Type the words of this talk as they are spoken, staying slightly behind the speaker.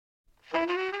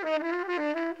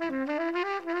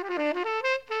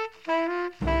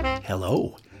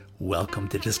Hello. Welcome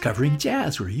to Discovering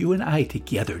Jazz, where you and I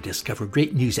together discover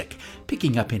great music,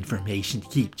 picking up information to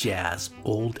keep jazz,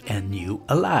 old and new,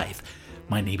 alive.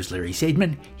 My name is Larry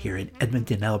Seidman, here in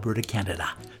Edmonton, Alberta, Canada,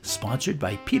 sponsored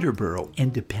by Peterborough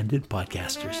Independent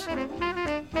Podcasters.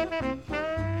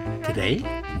 Today,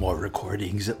 more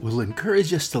recordings that will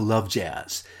encourage us to love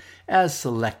jazz, as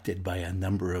selected by a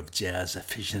number of jazz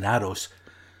aficionados,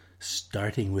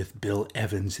 starting with Bill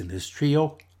Evans and his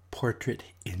trio, Portrait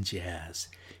in Jazz.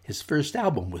 His first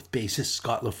album with bassist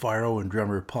Scott LaFaro and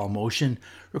drummer Paul Motion,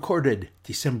 recorded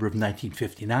December of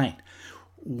 1959.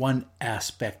 One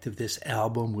aspect of this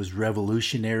album was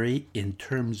revolutionary in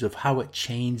terms of how it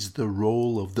changed the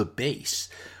role of the bass,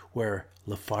 where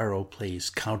LaFaro plays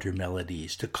counter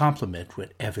melodies to complement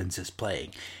what Evans is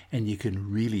playing, and you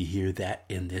can really hear that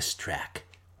in this track,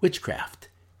 Witchcraft,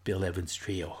 Bill Evans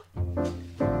Trio.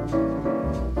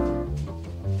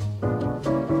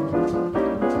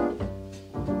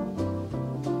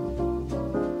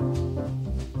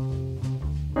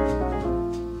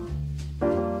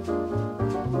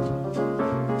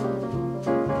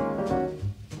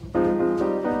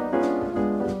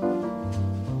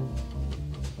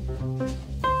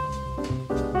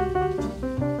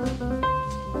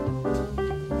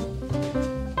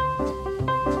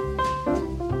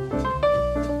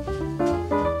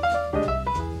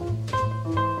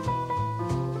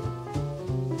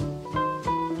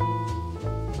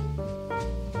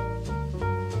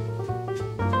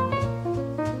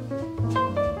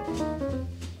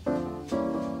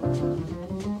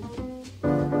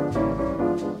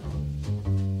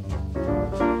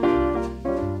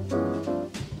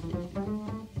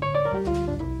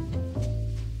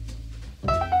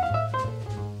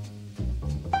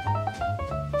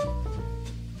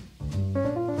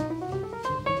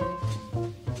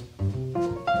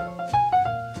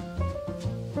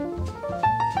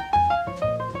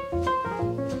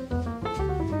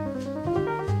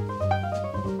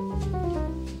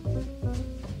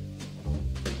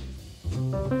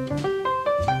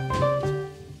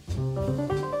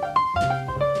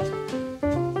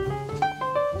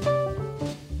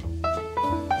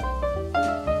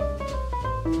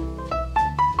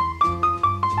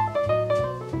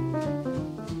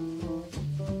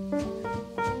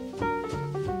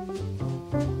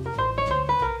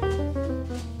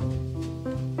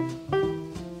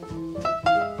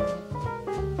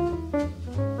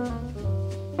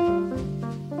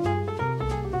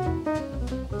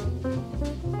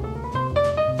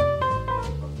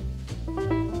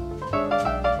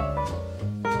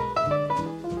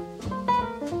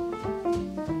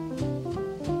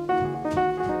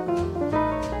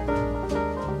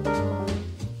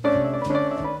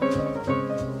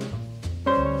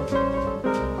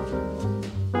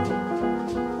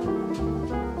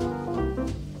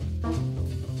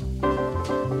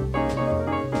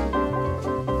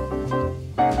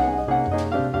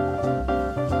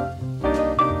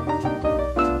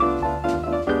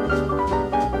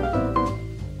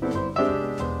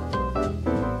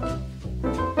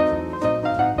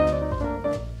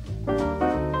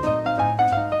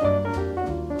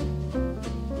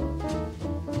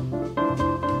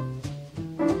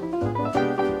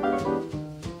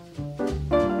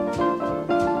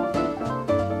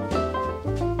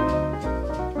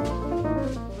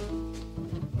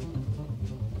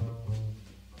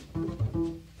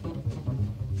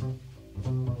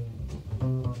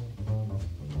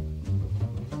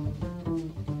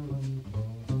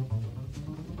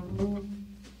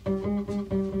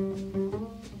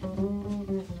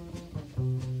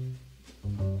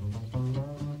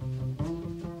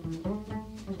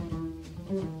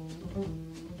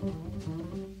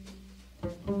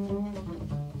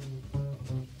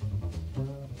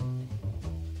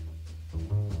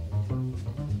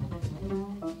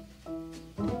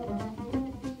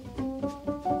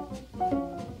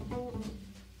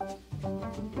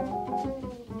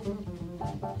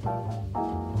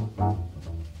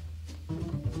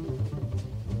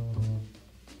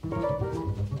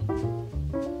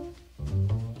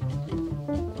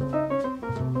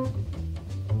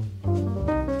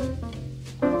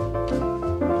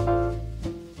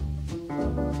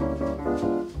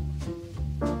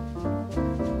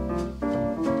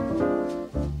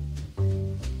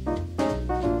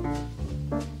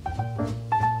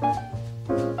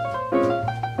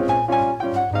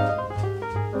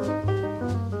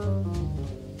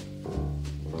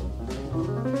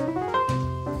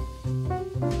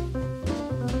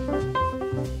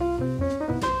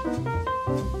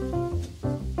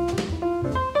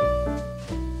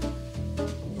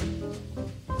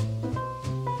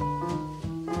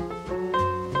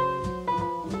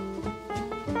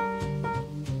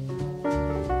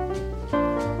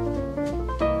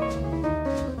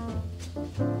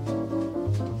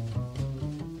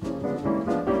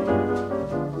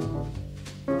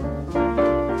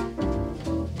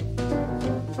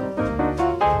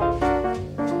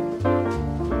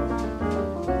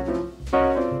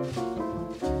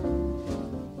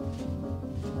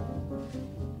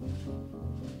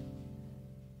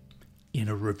 in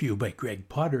a review by Greg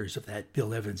Potters of that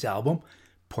Bill Evans album,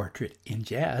 Portrait in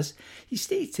Jazz, he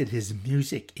states that his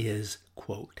music is,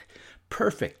 quote,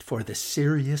 perfect for the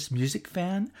serious music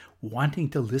fan wanting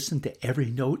to listen to every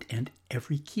note and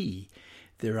every key.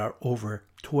 There are over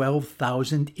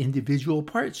 12,000 individual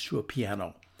parts to a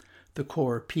piano. The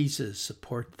core pieces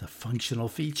support the functional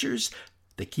features,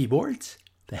 the keyboards,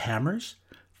 the hammers,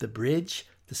 the bridge,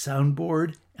 the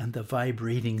soundboard, and the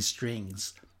vibrating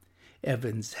strings.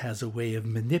 Evans has a way of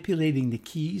manipulating the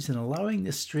keys and allowing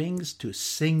the strings to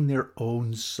sing their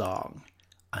own song,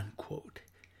 unquote.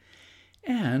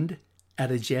 And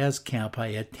at a jazz camp I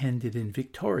attended in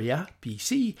Victoria,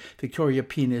 BC, Victoria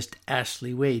pianist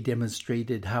Ashley Way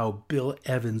demonstrated how Bill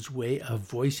Evans' way of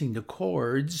voicing the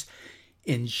chords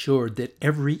ensured that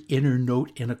every inner note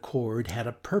in a chord had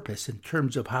a purpose in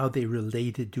terms of how they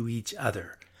related to each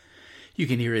other. You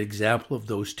can hear an example of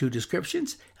those two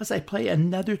descriptions as I play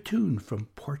another tune from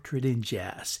Portrait in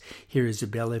Jazz. Here is a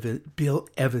Bill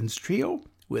Evans trio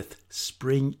with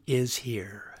Spring is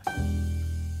Here.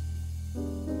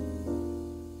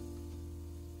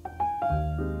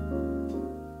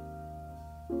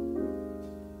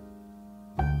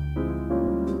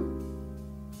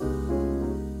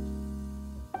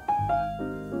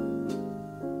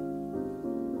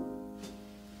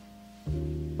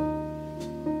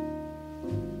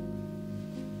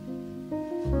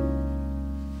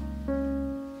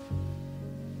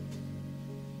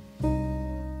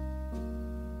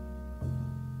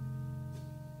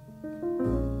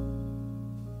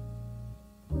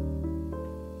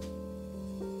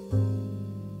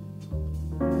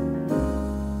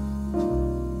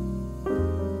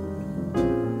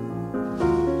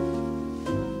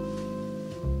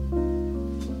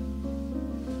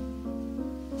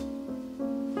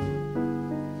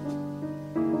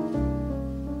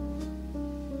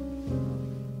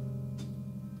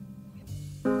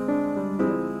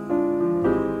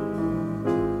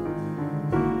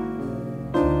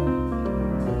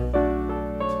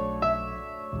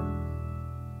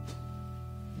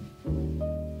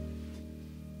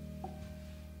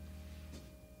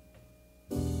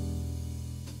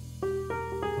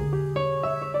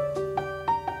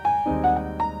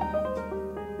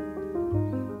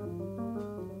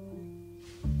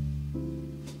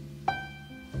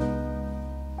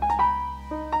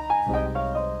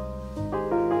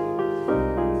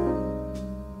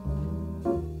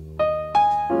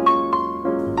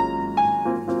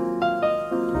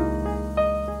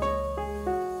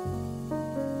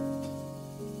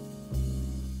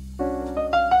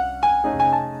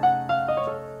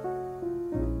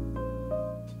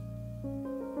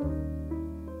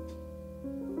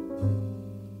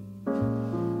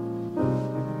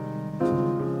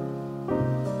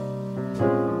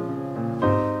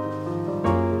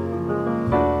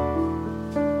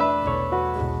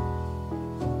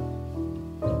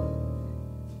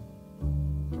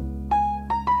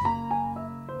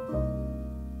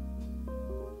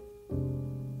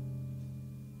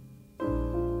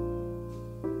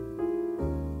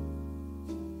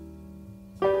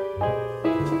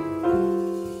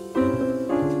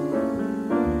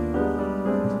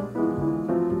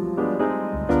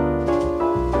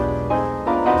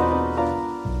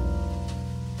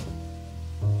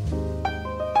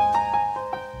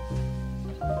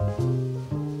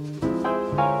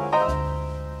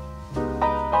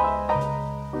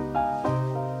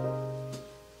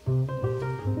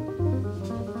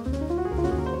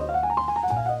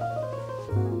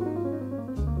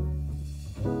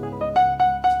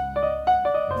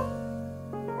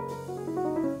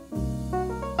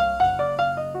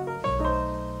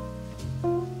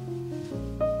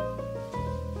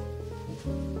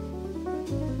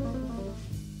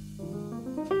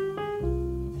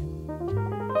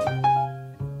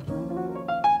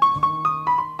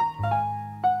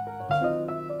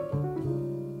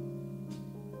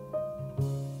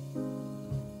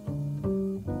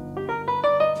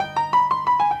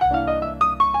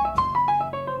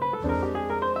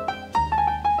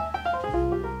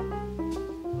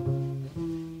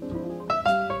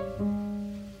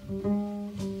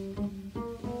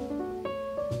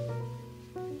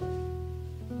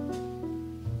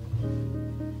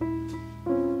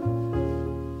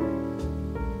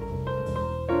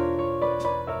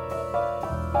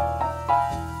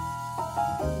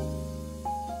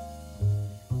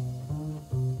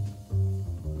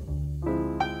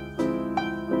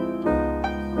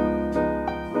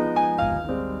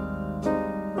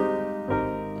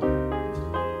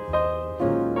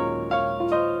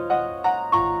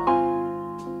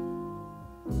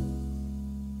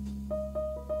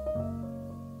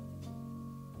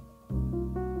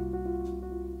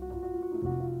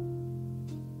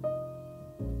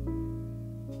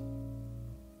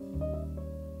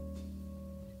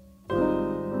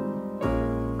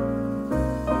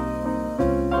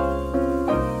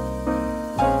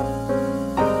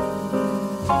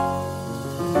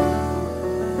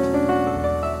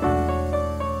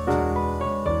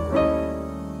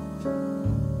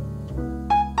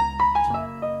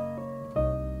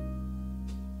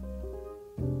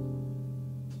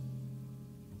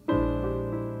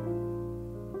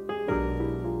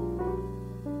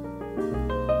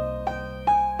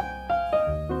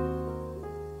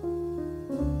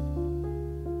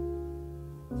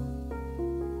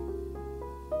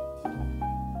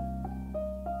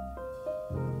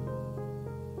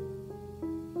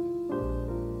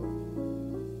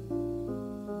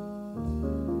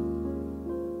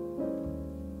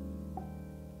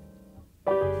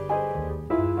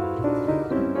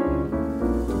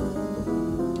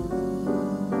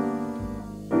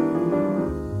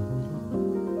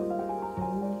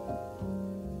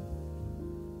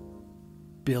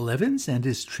 Bill Evans and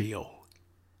his trio.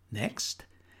 Next,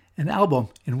 an album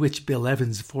in which Bill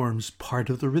Evans forms part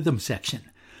of the rhythm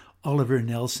section. Oliver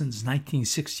Nelson's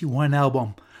 1961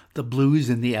 album, The Blues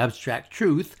and the Abstract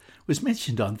Truth, was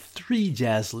mentioned on 3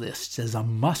 jazz lists as a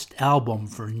must album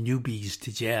for newbies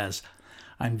to jazz.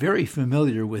 I'm very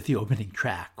familiar with the opening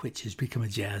track, which has become a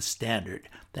jazz standard.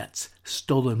 That's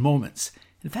Stolen Moments.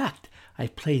 In fact, I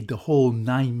played the whole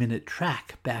 9-minute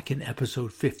track back in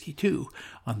episode 52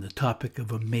 on the topic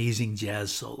of amazing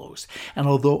jazz solos. And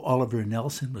although Oliver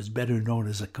Nelson was better known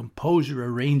as a composer,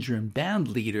 arranger, and band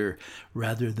leader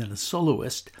rather than a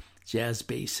soloist, jazz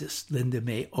bassist Linda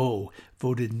May O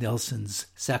voted Nelson's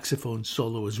saxophone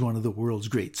solo as one of the world's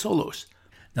great solos.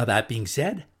 Now, that being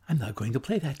said, I'm not going to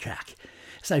play that track,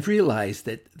 as I've realized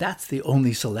that that's the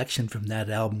only selection from that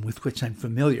album with which I'm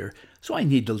familiar, so I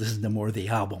need to listen to more of the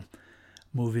album.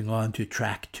 Moving on to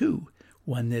track 2,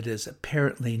 one that is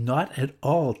apparently not at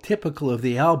all typical of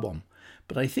the album,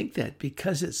 but I think that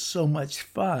because it's so much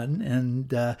fun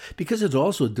and because it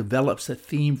also develops a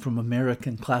theme from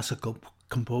American classical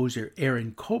composer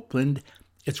Aaron Copland,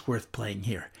 it's worth playing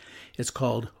here. It's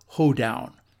called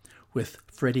Hoedown, with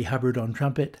Freddie Hubbard on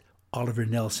trumpet, Oliver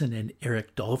Nelson and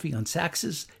Eric Dolphy on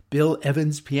saxes, Bill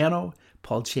Evans piano,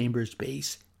 Paul Chambers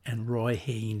bass, and Roy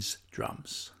Haynes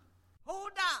drums.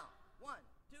 Hold down. 1,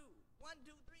 2, 1,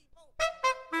 2, 3,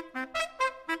 4.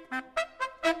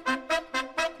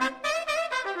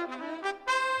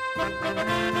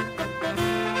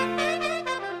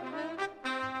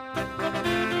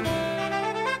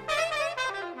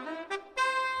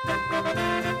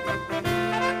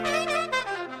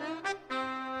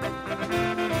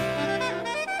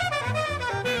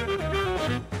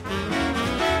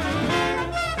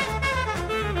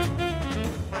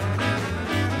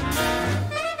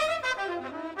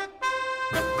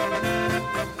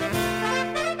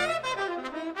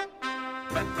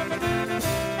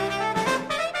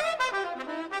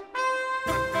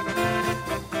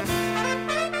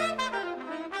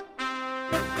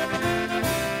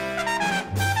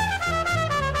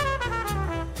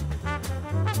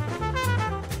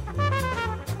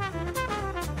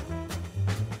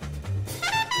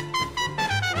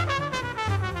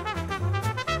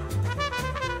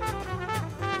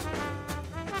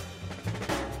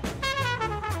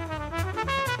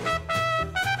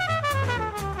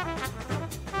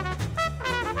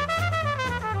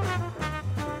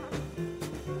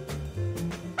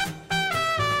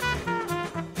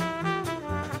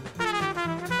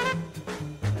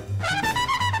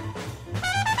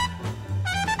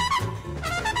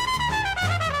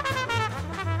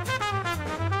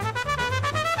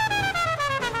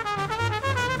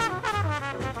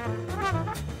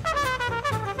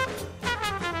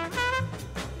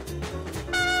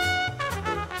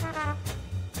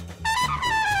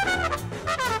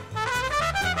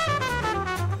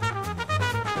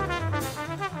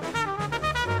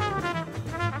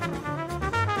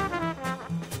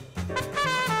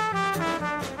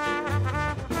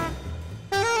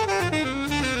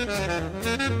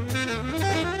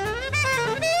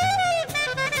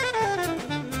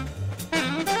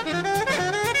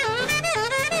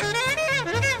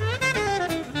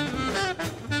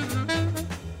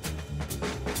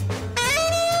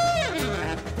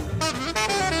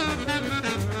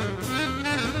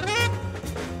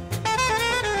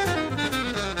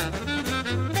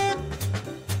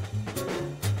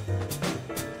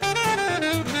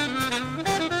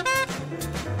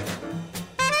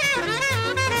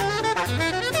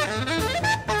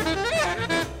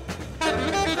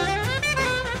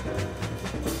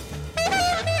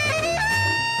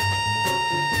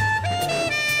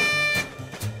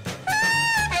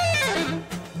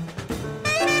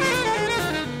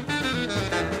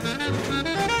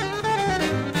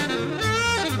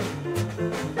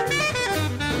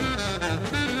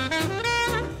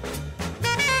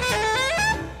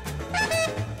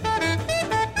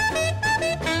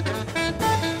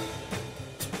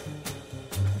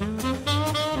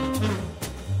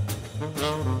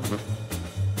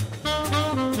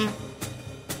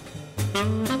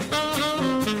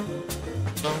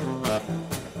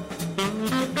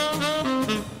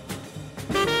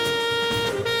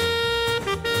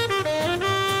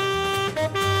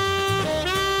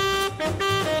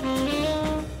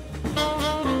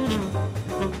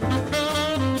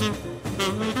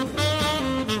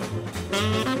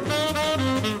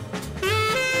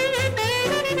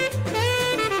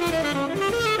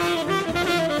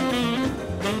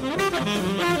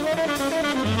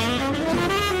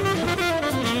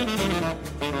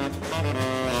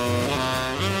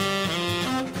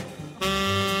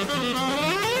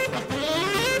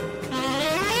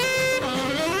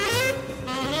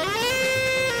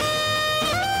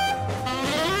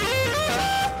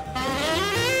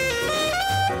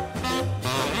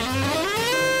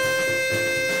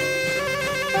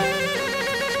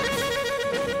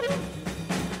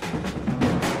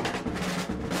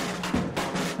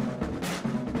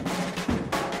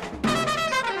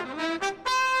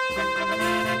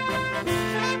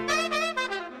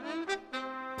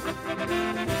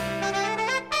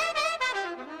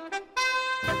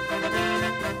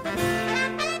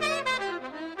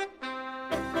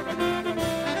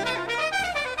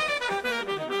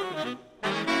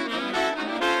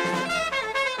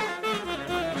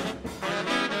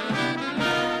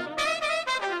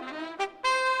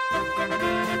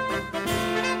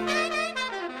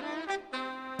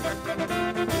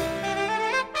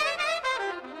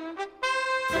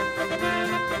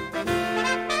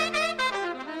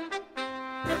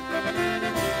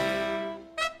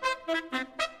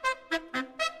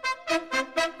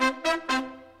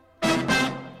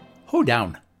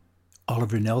 Hoedown,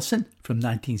 Oliver Nelson from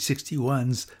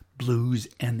 1961's Blues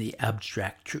and the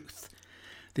Abstract Truth.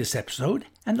 This episode,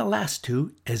 and the last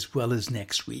two, as well as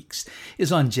next week's,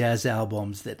 is on jazz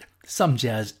albums that some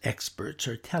jazz experts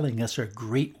are telling us are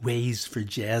great ways for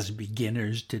jazz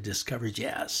beginners to discover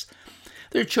jazz.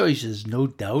 Their choices, no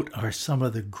doubt, are some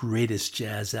of the greatest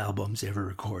jazz albums ever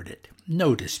recorded.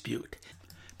 No dispute.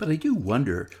 But I do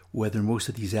wonder whether most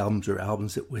of these albums are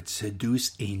albums that would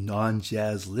seduce a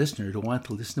non-jazz listener to want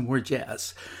to listen to more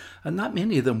jazz. Not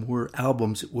many of them were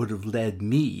albums that would have led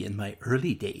me in my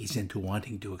early days into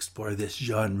wanting to explore this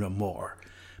genre more.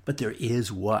 But there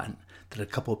is one that a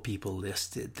couple of people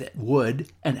listed that would,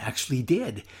 and actually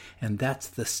did, and that's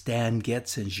the Stan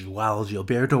Getz and João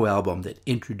Gilberto album that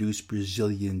introduced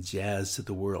Brazilian jazz to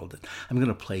the world. And I'm going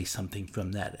to play something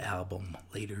from that album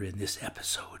later in this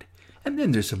episode. And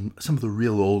then there's some of the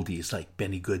real oldies like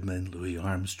Bennie Goodman, Louis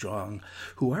Armstrong,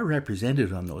 who are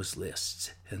represented on those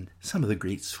lists, and some of the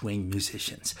great swing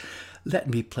musicians. Let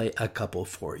me play a couple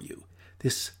for you.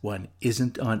 This one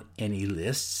isn't on any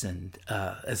lists, and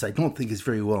as I don't think is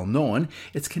very well known,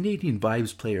 it's Canadian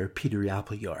vibes player Peter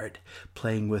Appleyard,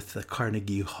 playing with the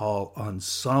Carnegie Hall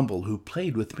Ensemble, who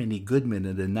played with Bennie Goodman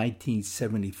at a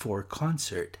 1974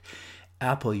 concert.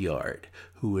 Appleyard,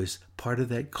 who was part of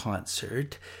that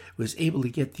concert, was able to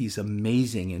get these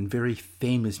amazing and very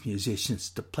famous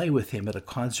musicians to play with him at a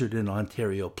concert in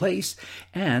Ontario Place,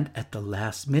 and at the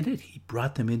last minute he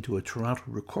brought them into a Toronto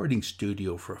recording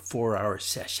studio for a 4-hour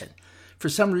session. For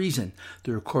some reason,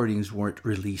 the recordings weren't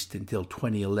released until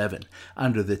 2011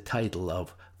 under the title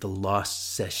of The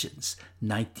Lost Sessions,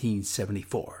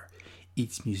 1974.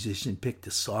 Each musician picked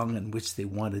a song on which they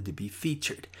wanted to be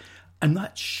featured. I'm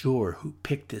not sure who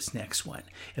picked this next one.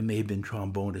 It may have been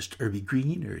trombonist Irby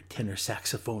Green or tenor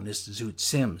saxophonist Zoot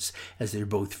Sims, as they're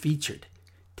both featured.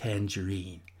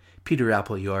 Tangerine. Peter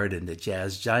Appleyard and the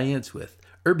Jazz Giants with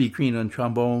Irby Green on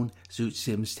trombone, Zoot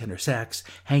Sims tenor sax,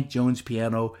 Hank Jones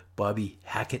piano, Bobby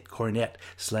Hackett cornet,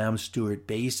 Slam Stewart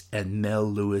bass, and Mel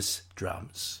Lewis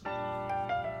drums.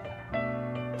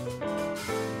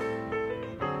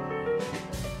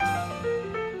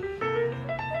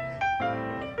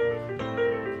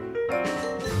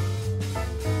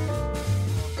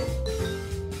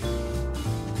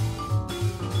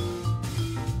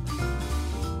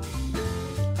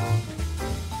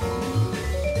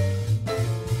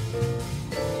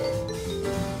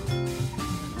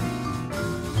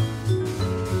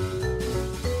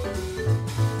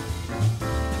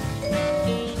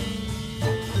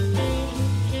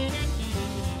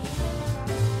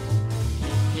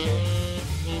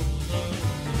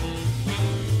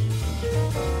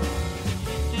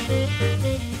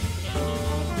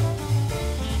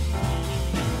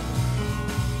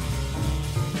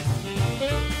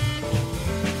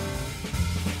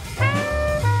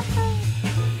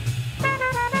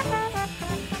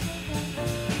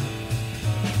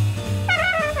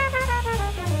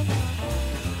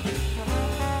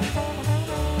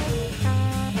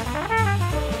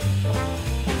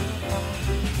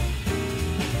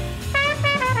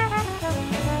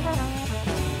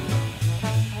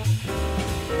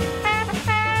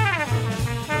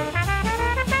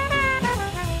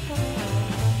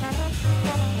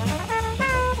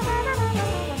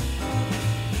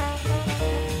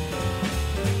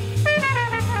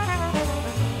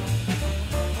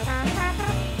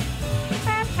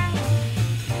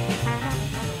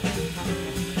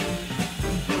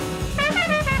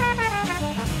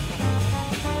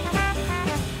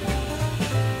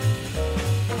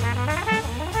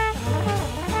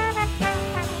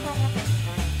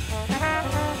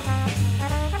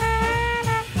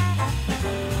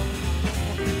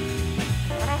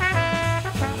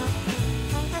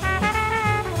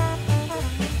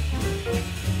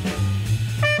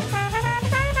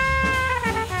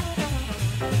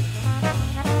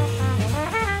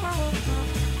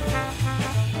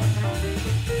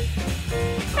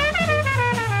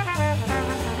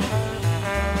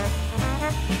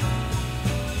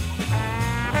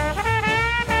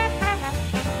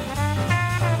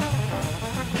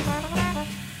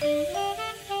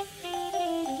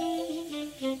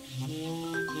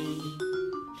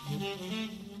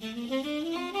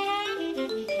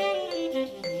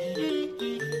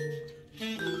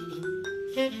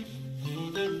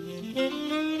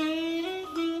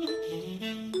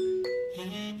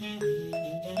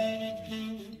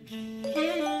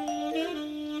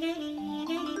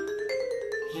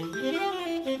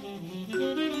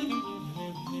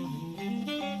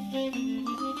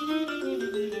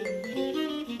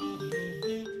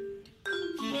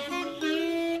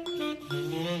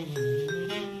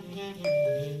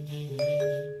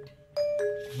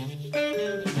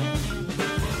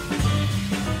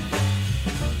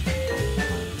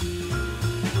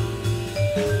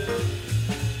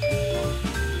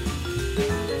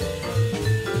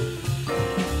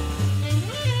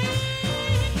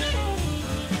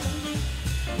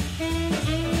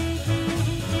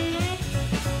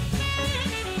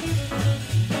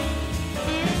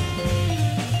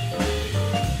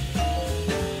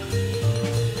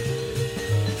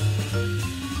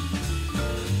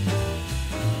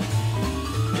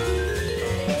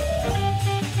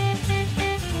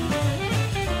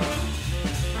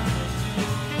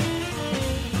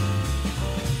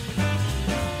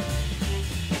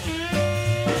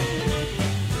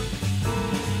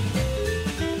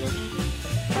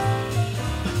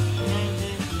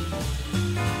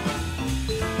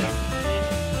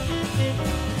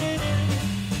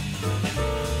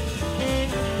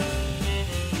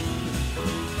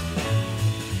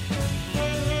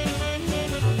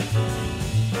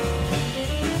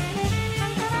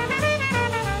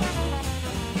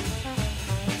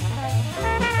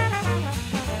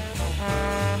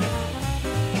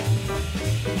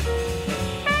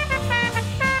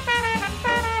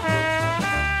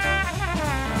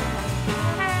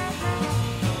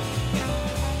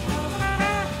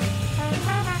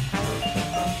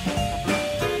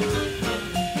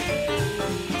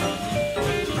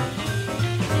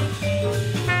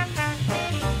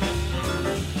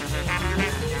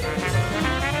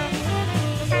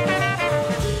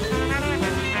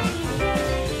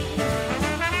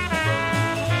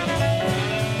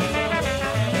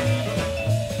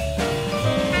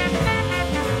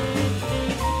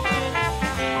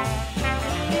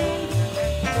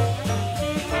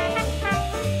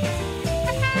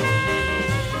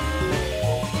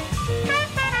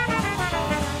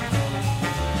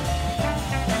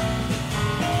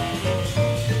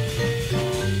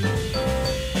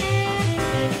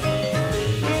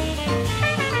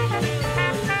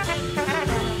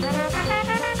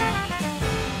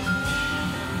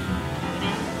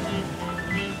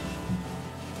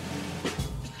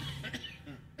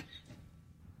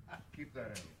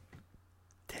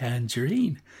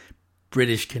 Tangerine,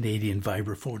 British-Canadian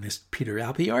vibraphonist Peter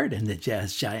Appleyard and the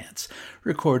Jazz Giants,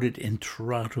 recorded in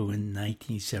Toronto in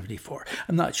 1974.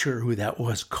 I'm not sure who that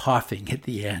was coughing at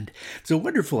the end. It's a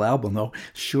wonderful album, though,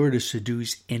 sure to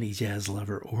seduce any jazz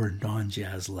lover or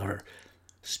non-jazz lover.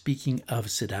 Speaking of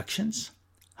seductions,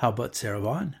 how about Sarah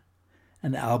Vaughan?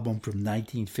 An album from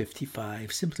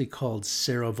 1955 simply called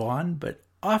Sarah Vaughan, but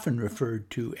often referred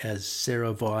to as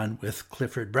Sarah Vaughan with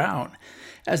Clifford Brown,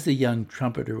 as the young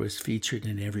trumpeter was featured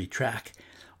in every track.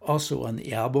 Also on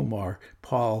the album are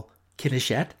Paul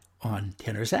Kinnishett on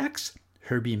tenor sax,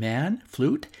 Herbie Mann,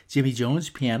 flute, Jimmy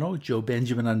Jones, piano, Joe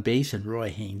Benjamin on bass, and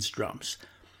Roy Haynes, drums.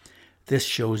 This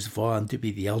shows Vaughan to be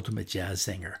the ultimate jazz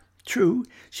singer. True,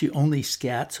 she only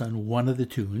scats on one of the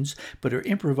tunes, but her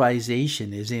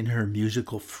improvisation is in her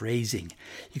musical phrasing.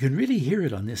 You can really hear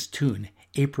it on this tune,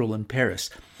 April in Paris,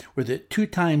 where the two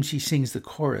times she sings the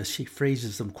chorus, she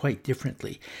phrases them quite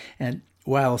differently. And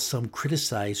while some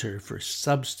criticize her for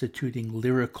substituting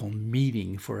lyrical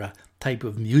meaning for a type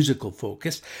of musical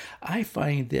focus, I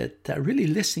find that really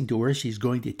listening to where she's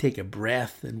going to take a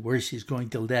breath and where she's going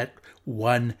to let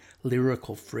one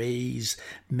lyrical phrase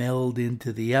meld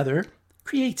into the other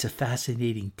creates a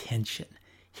fascinating tension.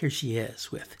 Here she is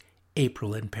with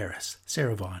April in Paris,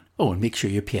 Sarah Vaughan. Oh, and make sure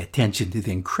you pay attention to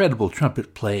the incredible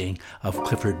trumpet playing of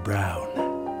Clifford Brown.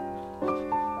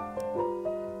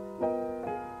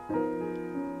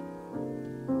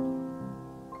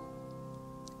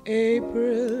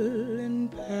 April in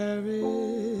Paris,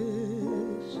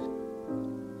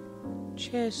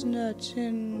 chestnuts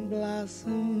in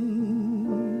blossom,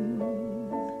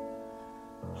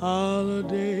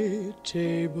 holiday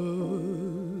tables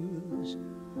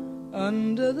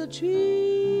under the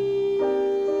trees.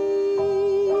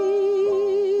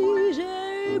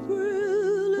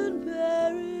 April in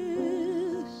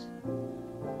Paris,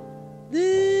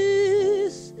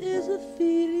 this is a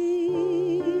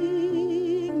feeling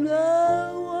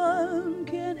no one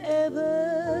can ever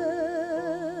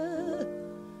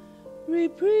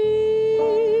reprise.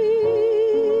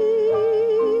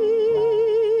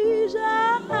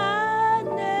 I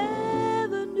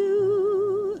never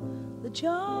knew the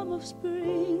charm of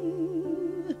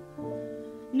spring,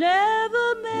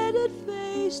 never met it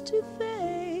face to face.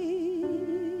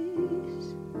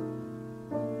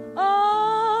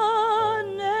 Oh,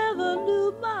 never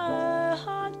knew my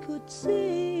heart could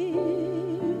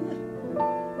sing,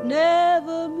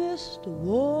 never missed a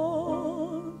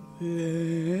warm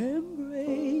embrace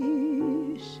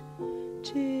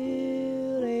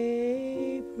till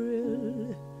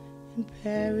April in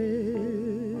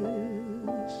Paris.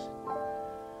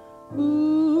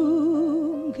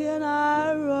 Whom can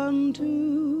I run to?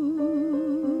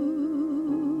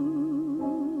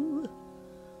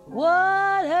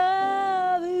 What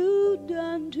have you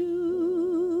done to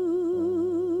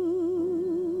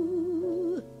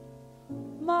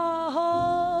my heart?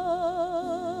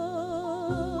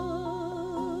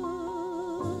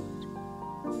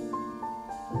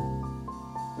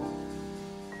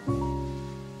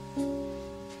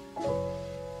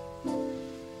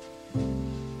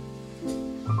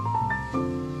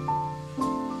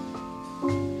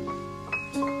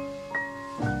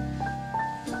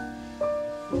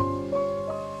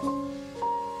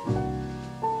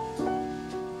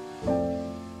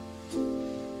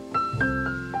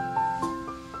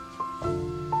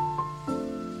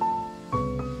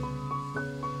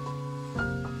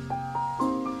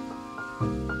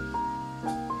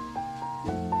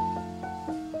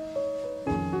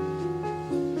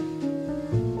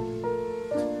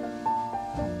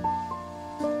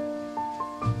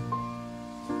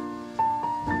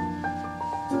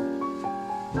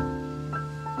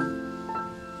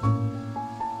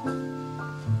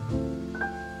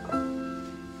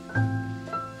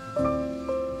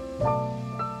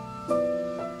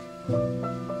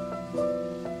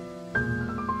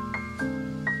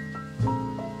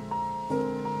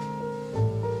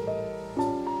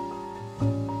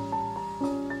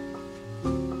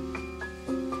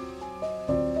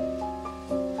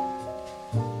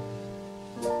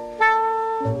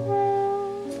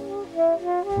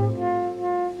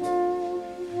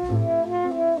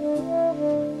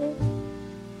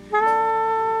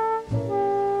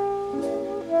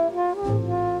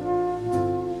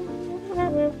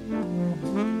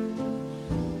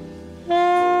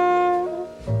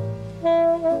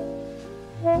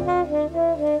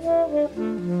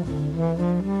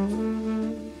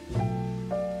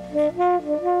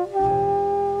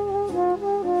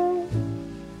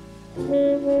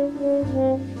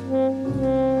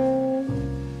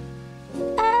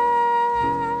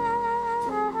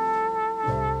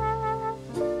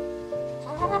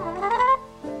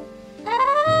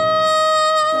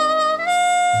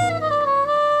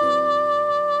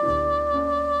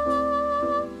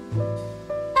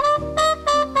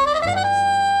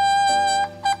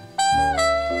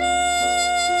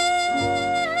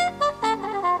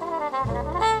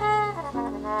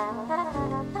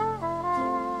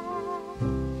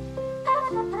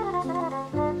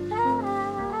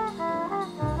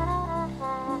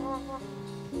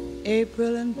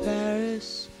 April in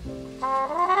Paris.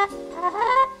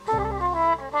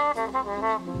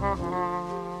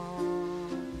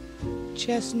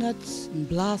 Chestnuts in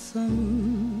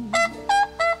blossom.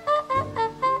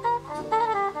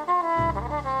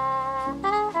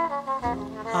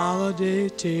 Holiday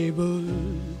tables.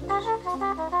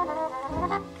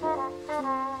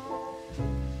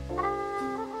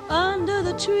 Under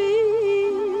the trees.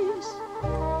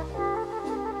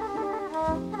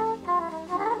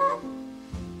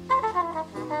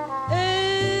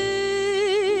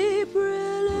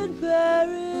 April in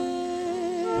Paris.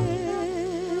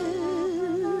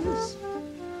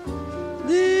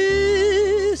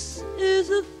 This is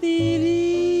a feeling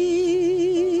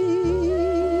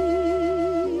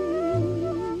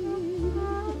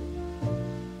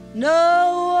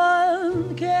no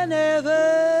one can ever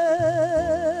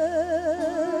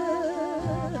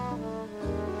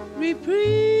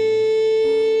reprise.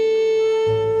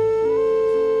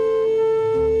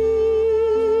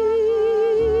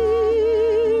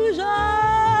 I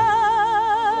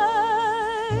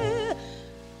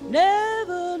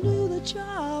never knew the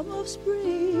charm of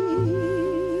spring,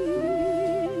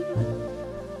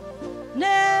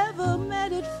 never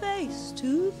met it face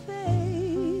to face.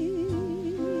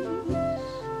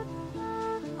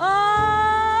 I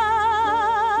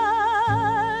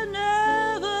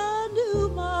never knew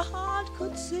my heart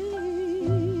could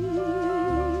sing,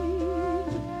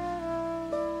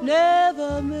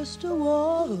 never missed a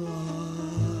warm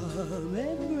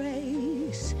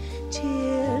embrace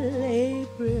till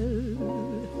April,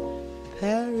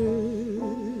 Paris.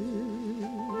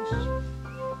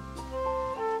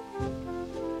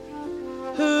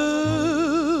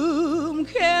 Whom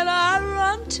can I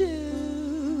run to?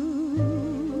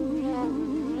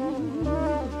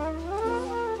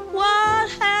 What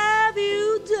have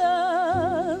you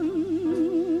done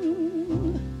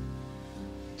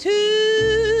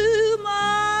to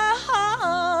my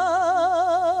heart?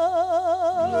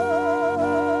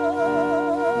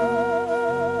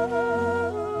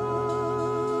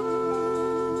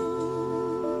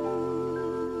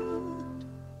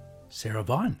 Sarah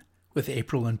Vaughan with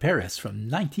April in Paris from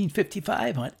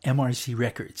 1955 on MRC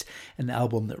Records, an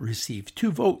album that received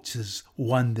 2 votes as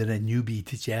one that a newbie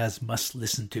to jazz must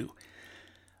listen to.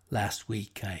 Last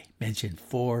week I mentioned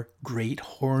 4 great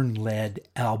horn-led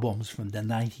albums from the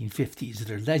 1950s that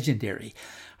are legendary.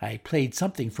 I played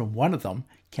something from one of them,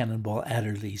 Cannonball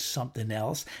Adderley's Something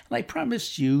Else, and I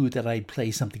promised you that I'd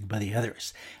play something by the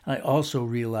others. And I also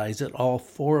realized that all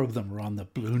 4 of them were on the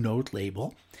Bluenote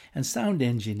label and sound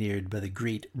engineered by the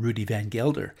great Rudy Van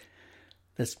Gelder.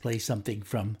 Let's play something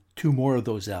from 2 more of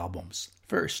those albums.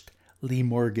 First, Lee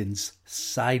Morgan's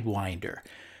Sidewinder.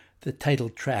 The title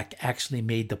track actually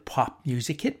made the pop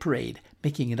music hit parade,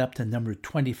 making it up to number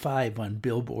 25 on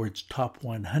Billboard's Top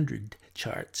 100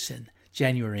 charts in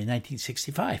January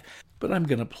 1965. But I'm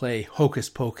going to play Hocus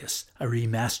Pocus, a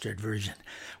remastered version,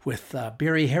 with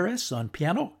Barry Harris on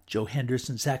piano, Joe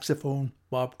Henderson saxophone,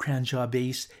 Bob Cranshaw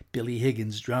bass, Billy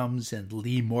Higgins drums, and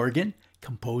Lee Morgan,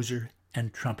 composer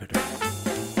and trumpeter.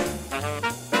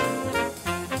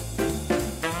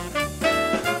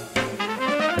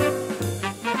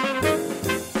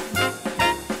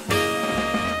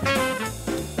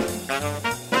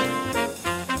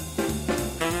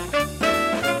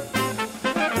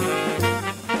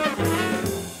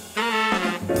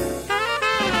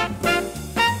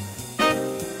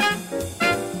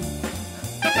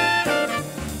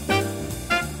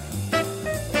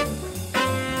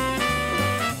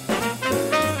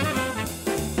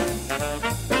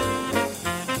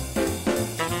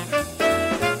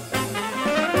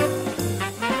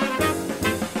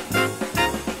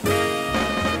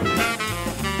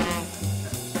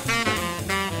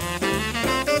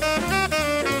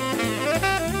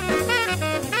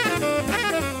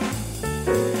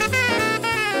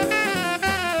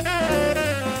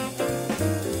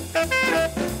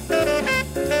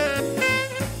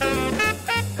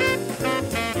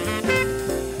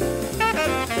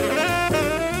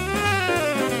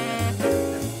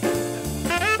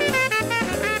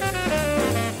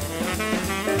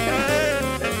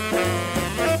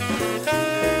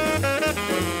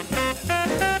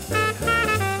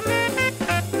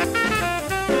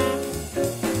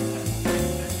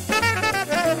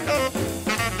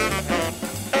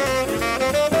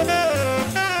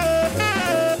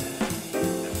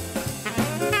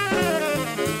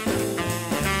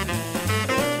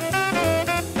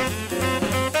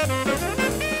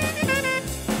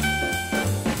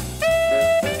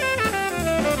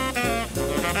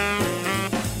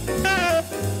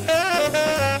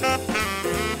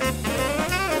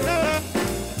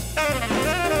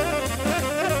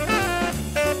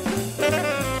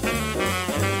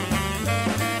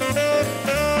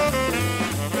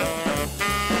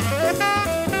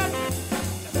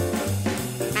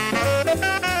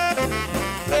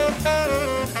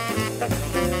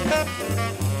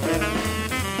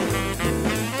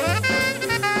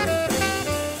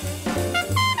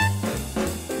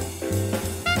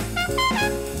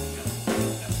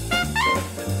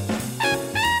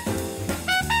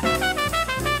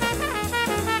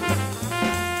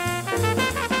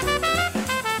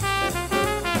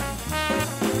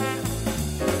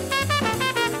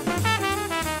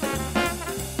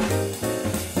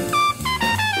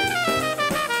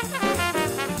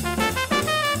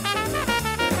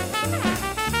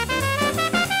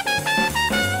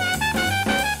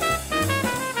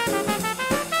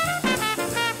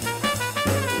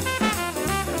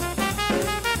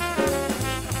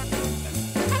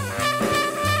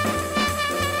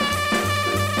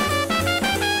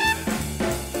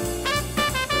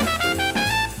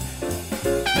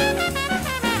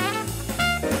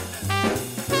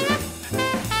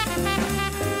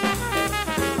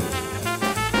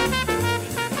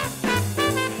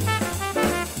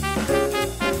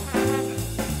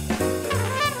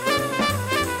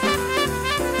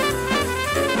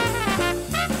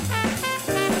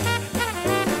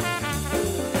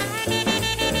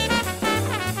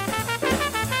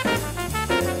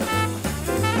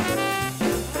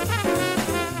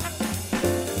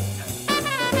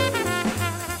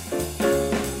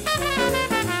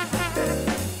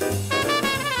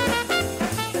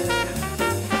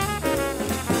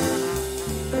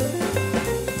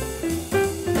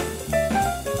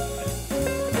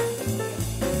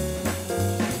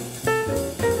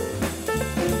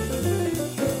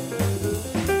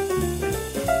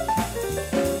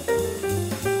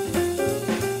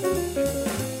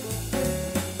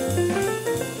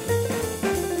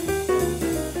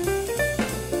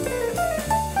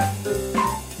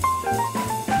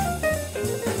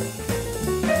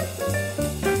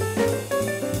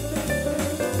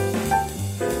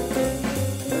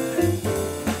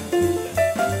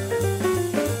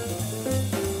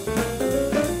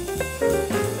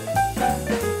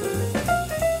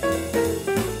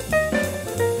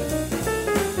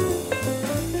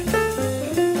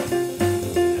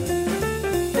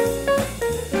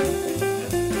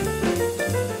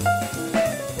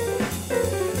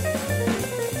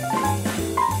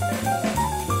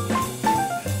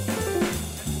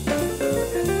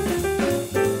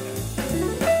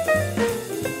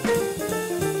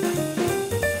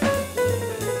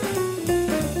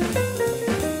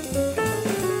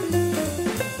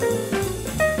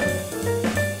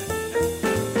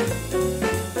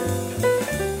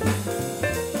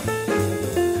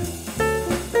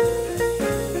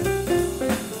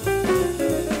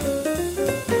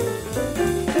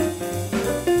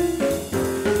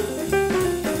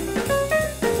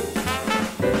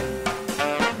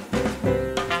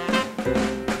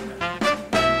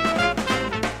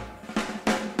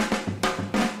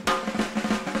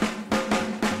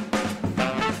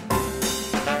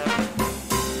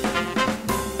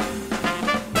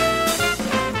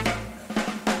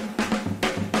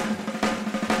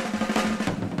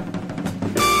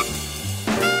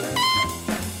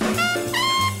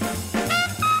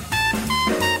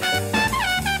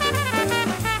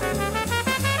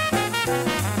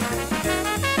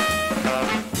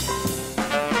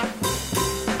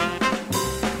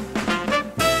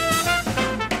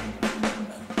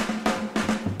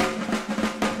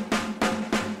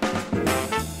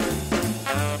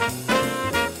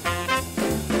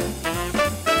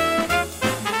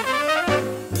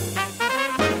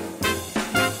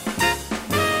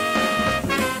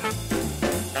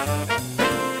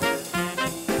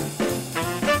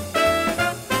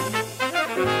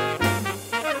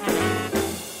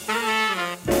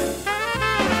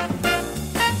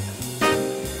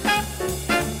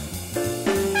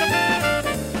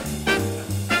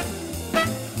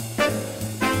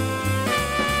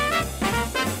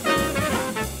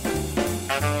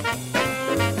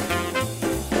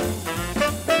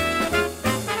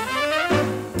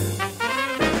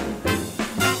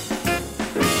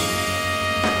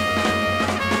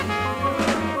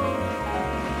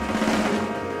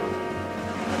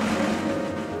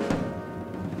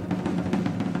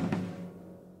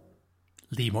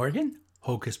 Lee Morgan,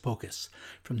 Hocus Pocus,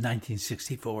 from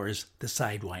 1964's The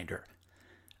Sidewinder.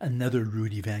 Another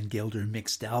Rudy Van Gelder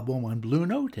mixed album on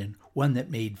Bluenote, and one that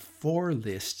made 4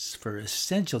 lists for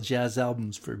essential jazz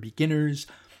albums for beginners,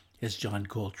 is John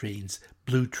Coltrane's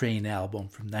Blue Train album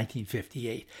from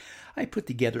 1958. I put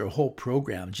together a whole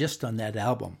program just on that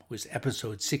album. It was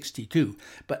episode 62,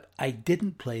 but I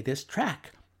didn't play this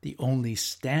track, the only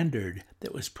standard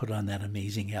that was put on that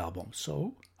amazing album,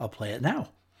 so I'll play it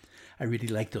now. I really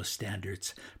like those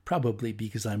standards, probably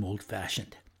because I'm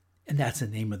old-fashioned. And that's the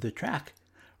name of the track,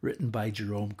 written by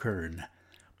Jerome Kern.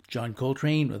 John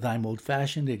Coltrane with I'm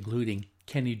Old-Fashioned, including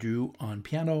Kenny Drew on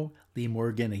piano, Lee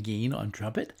Morgan again on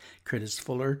trumpet, Curtis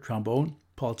Fuller trombone,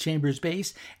 Paul Chambers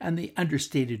bass, and the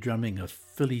understated drumming of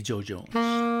Philly Joe Jones.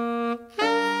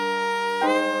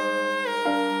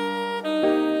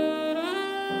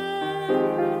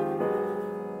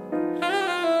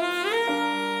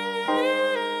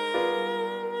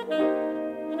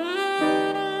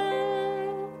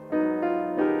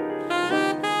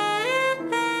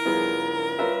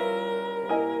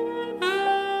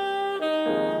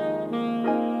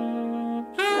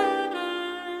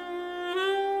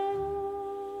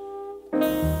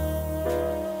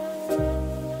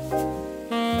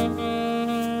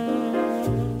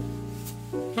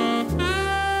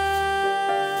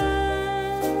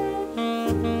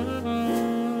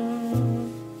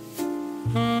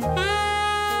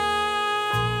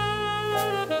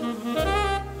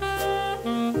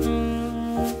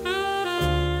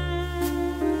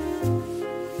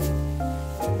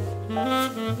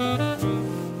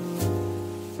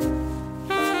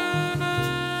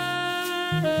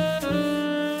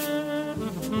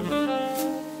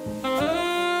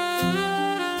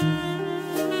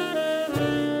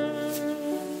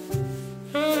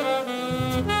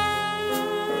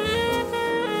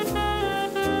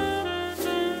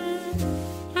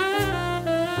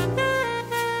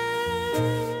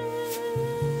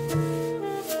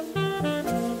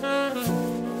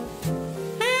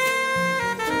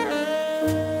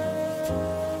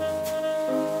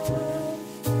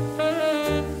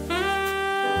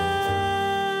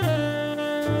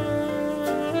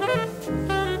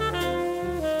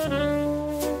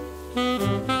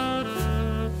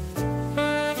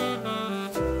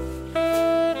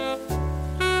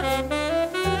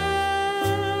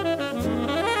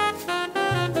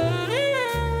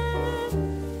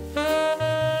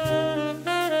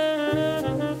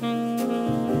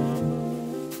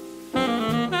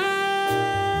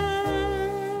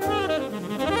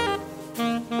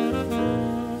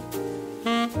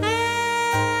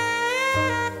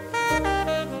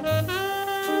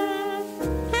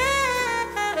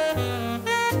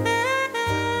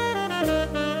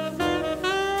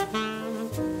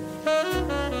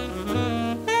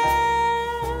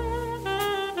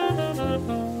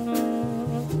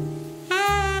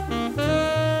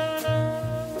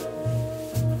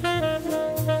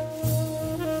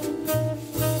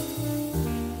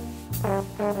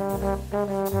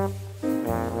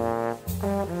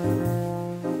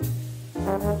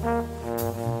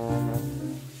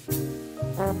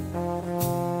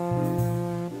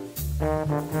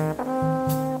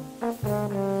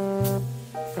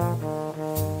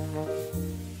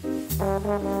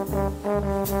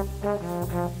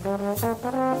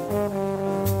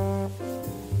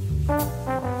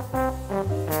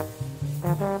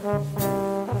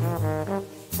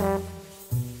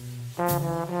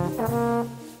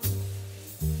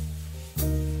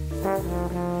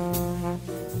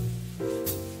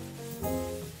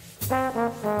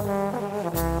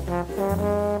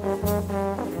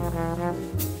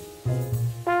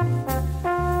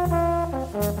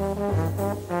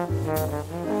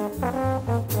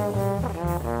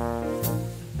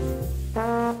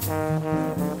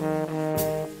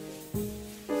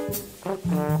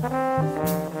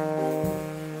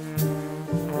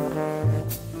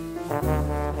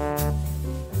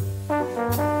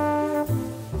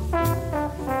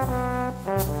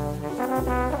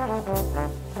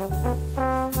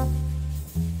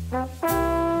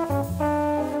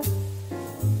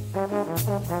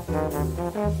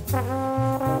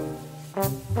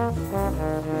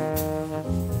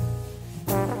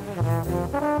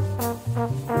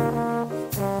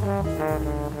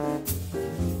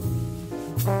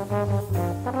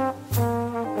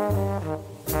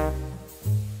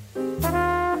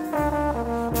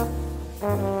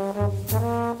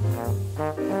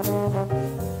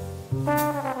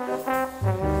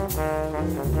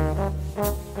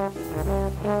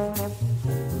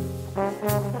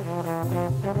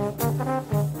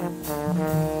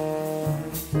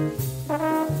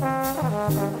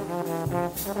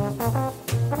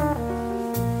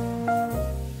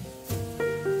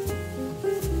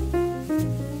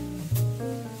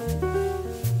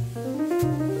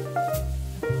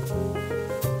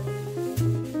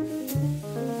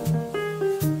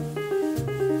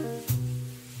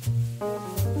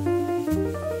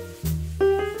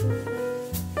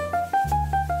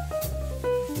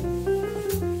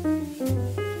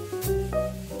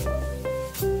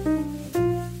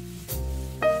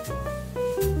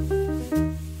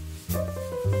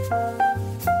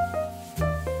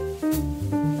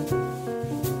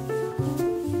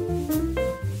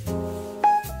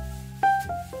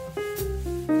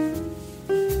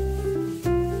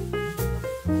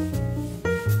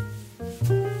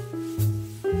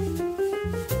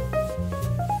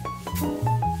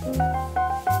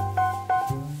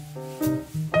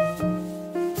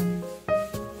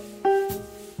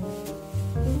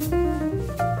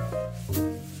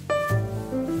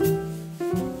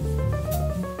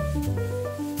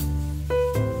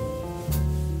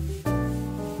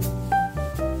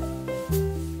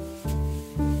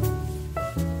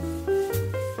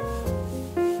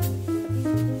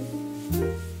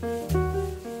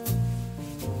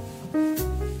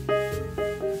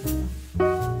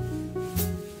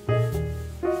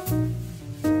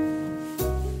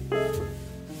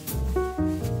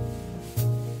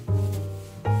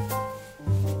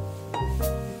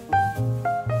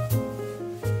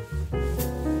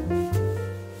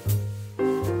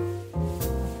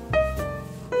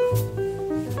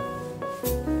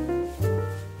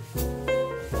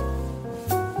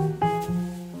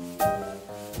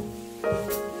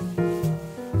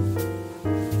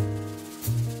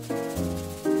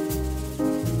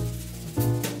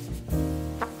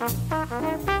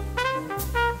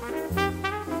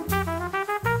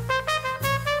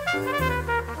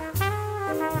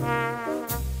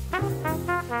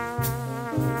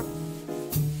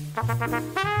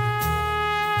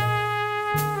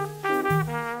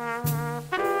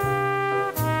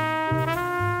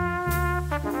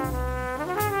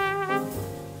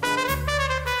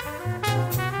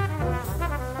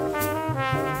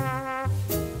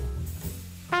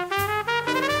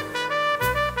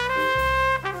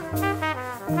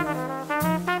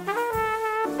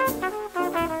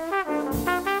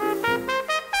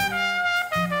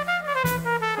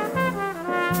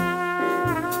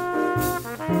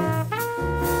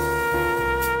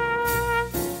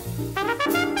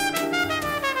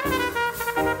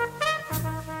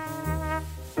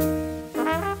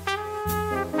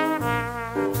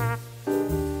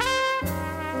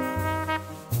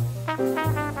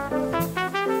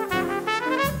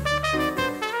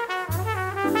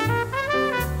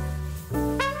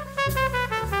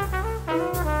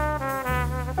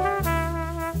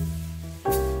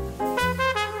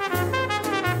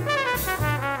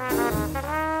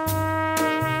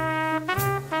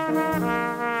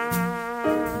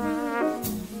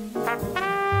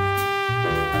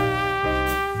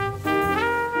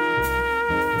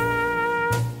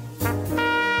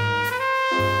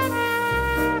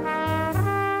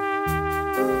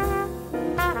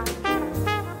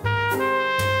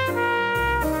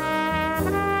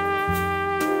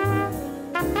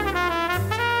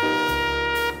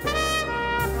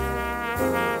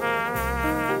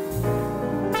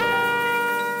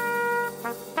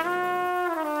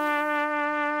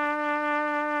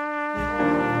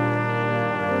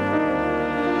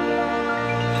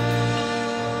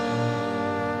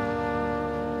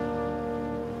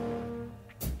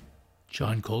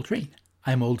 John Coltrane,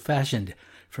 I'm Old-Fashioned,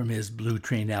 from his Blue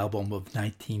Train album of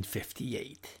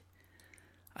 1958.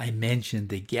 I mentioned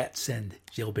the Getz and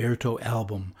Gilberto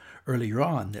album earlier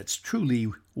on. That's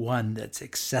truly one that's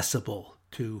accessible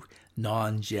to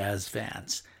non-jazz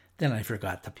fans. Then I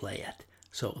forgot to play it.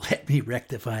 So let me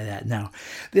rectify that now.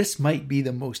 This might be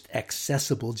the most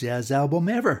accessible jazz album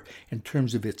ever in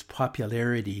terms of its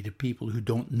popularity to people who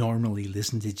don't normally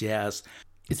listen to jazz.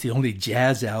 It's the only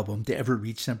jazz album to ever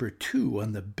reach number 2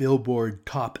 on the Billboard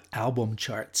Top Album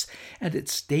charts, and it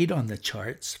stayed on the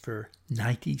charts for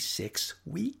 96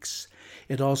 weeks.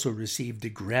 It also received a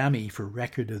Grammy for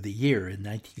Record of the Year in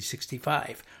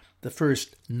 1965, the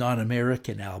first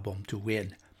non-American album to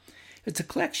win. It's a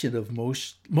collection of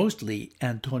mostly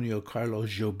Antonio Carlos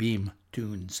Jobim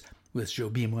tunes, with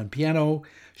Jobim on piano,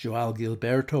 Joao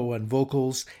Gilberto on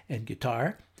vocals and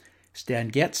guitar, Stan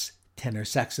Getz, tenor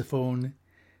saxophone,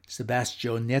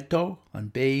 Sebastião Neto on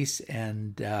bass,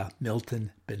 and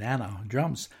Milton Banana on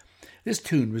drums. This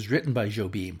tune was written by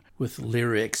Jobim, with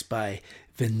lyrics by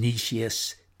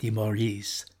Vinicius de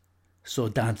Moraes. So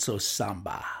danço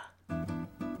samba.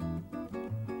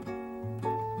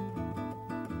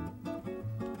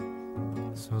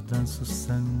 Só danço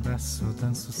samba,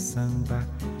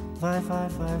 vai, vai,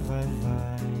 vai, vai,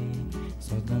 vai.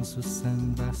 Só danço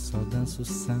samba,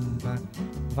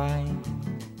 vai.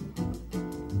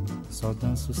 Só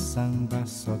danço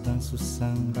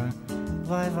samba,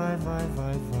 vai, vai, vai,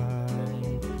 vai,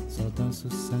 vai. Só danço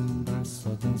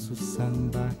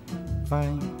samba,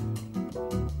 vai.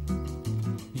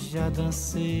 Já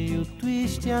dancei o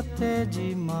twist até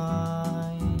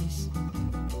demais,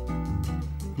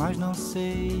 mas não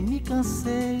sei, me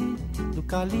cansei do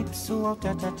calypso ao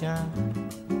tchá-tchá-tchá.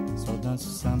 Só danço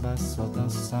samba,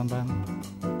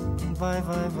 vai,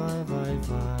 vai, vai, vai,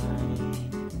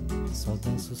 vai. Só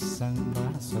danço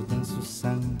samba,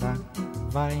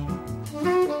 vai.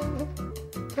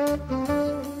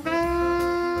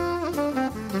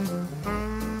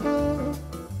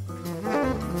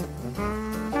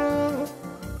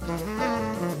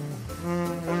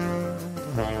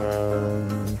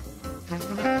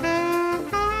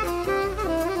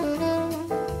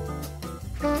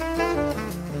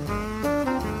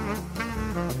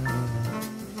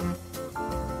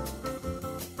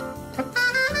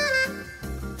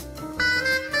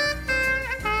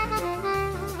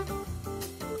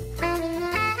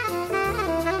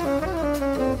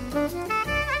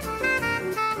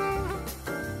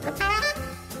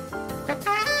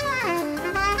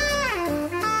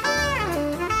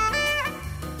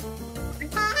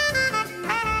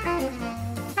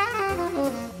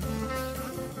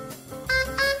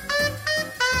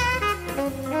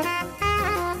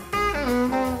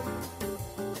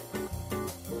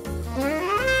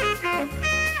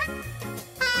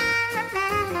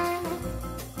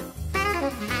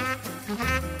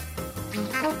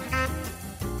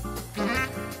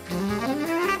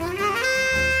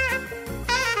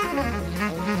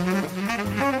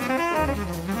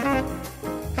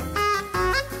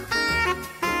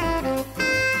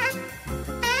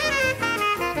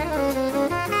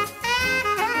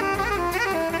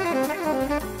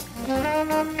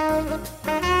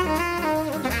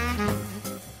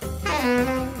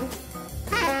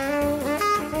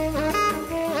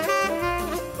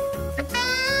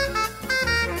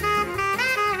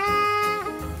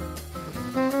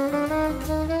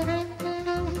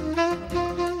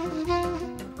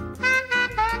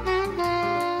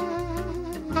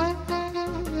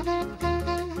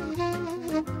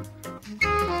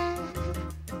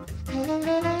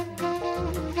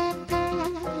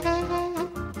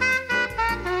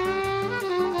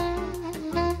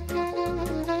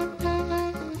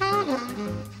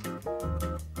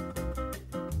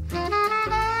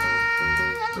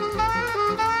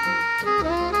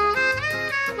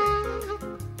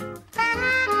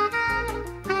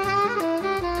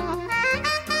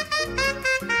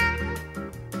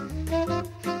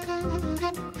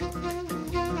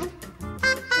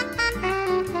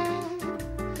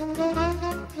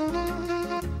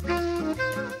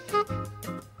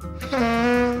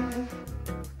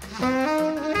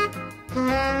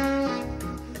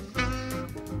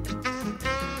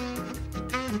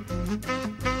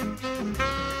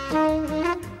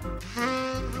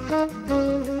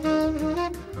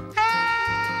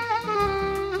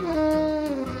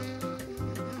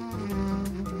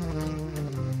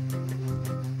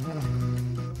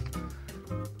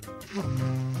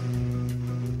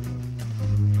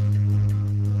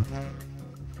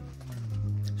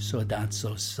 So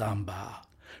Danzo Samba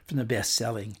from the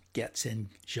best-selling Getz and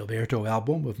Gilberto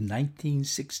album of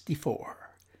 1964.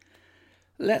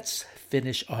 Let's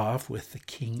finish off with the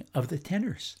King of the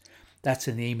Tenors. That's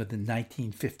the name of the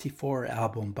 1954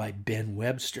 album by Ben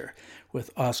Webster,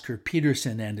 with Oscar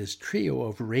Peterson and his trio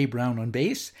of Ray Brown on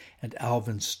bass and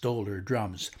Alvin Stoller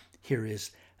drums. Here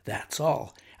is That's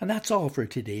All. And that's all for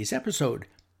today's episode.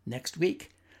 Next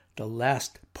week, the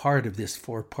last part of this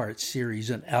 4-part series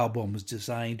on albums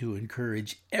designed to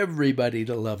encourage everybody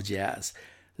to love jazz.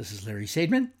 This is Larry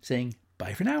Sadman saying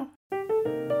bye for now.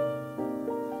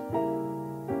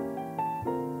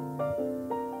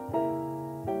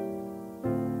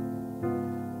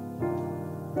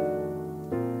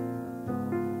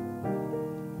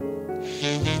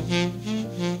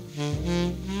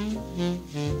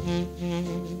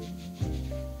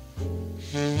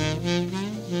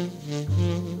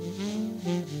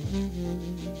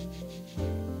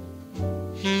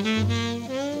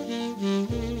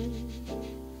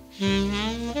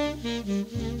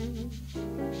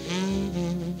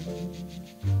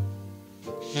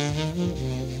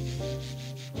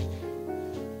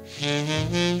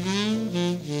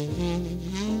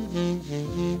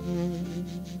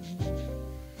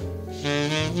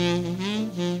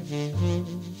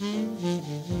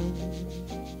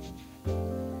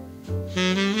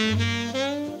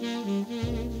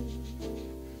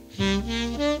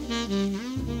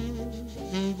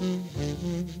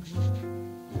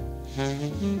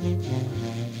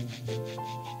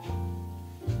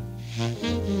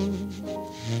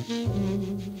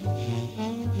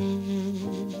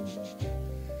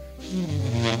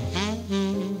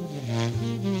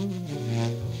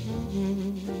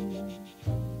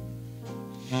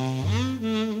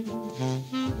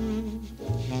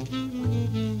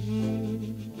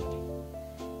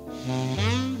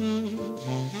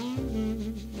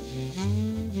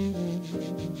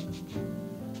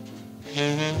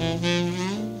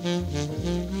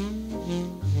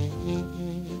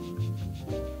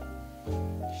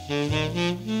 Mm-hmm.